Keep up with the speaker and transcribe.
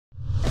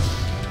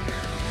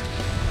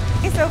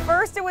So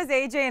first it was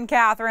AJ and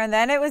Katherine,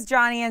 then it was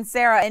Johnny and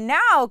Sarah, and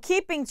now,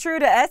 keeping true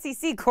to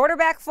SEC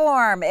quarterback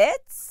form,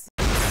 it's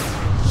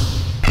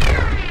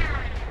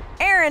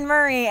Aaron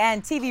Murray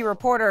and TV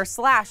reporter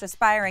 /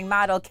 aspiring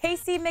model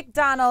Casey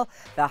McDonald,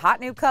 the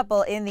hot new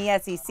couple in the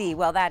SEC.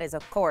 Well, that is,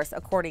 of course,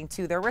 according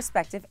to their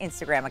respective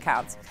Instagram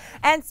accounts.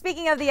 And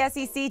speaking of the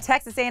SEC,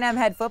 Texas A&M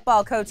head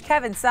football coach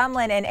Kevin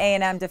Sumlin and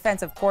A&M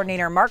defensive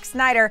coordinator Mark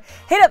Snyder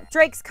hit up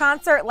Drake's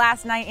concert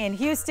last night in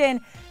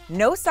Houston.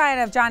 No sign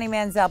of Johnny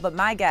Manziel, but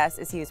my guess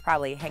is he was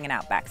probably hanging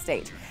out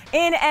backstage.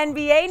 In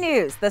NBA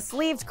news, the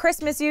sleeved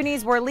Christmas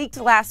unis were leaked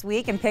last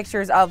week, and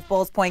pictures of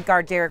Bulls point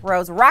guard Derrick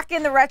Rose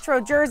rocking the retro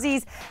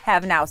jerseys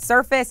have now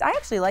surfaced. I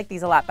actually like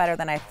these a lot better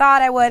than I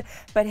thought I would,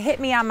 but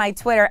hit me on my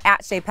Twitter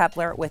at Shae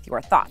Peppler with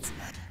your thoughts.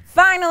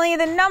 Finally,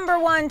 the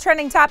 #1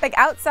 trending topic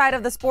outside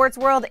of the sports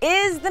world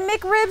is the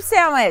McRib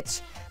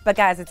sandwich. But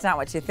guys, it's not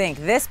what you think.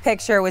 This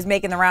picture was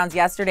making the rounds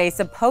yesterday.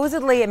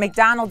 Supposedly, a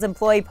McDonald's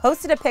employee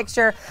posted a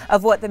picture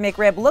of what the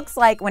McRib looks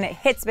like when it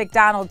hits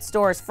McDonald's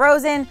stores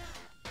frozen.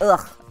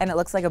 Ugh, and it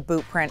looks like a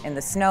boot print in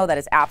the snow. That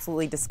is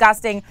absolutely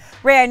disgusting.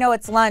 Ray, I know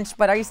it's lunch,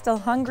 but are you still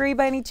hungry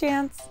by any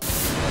chance?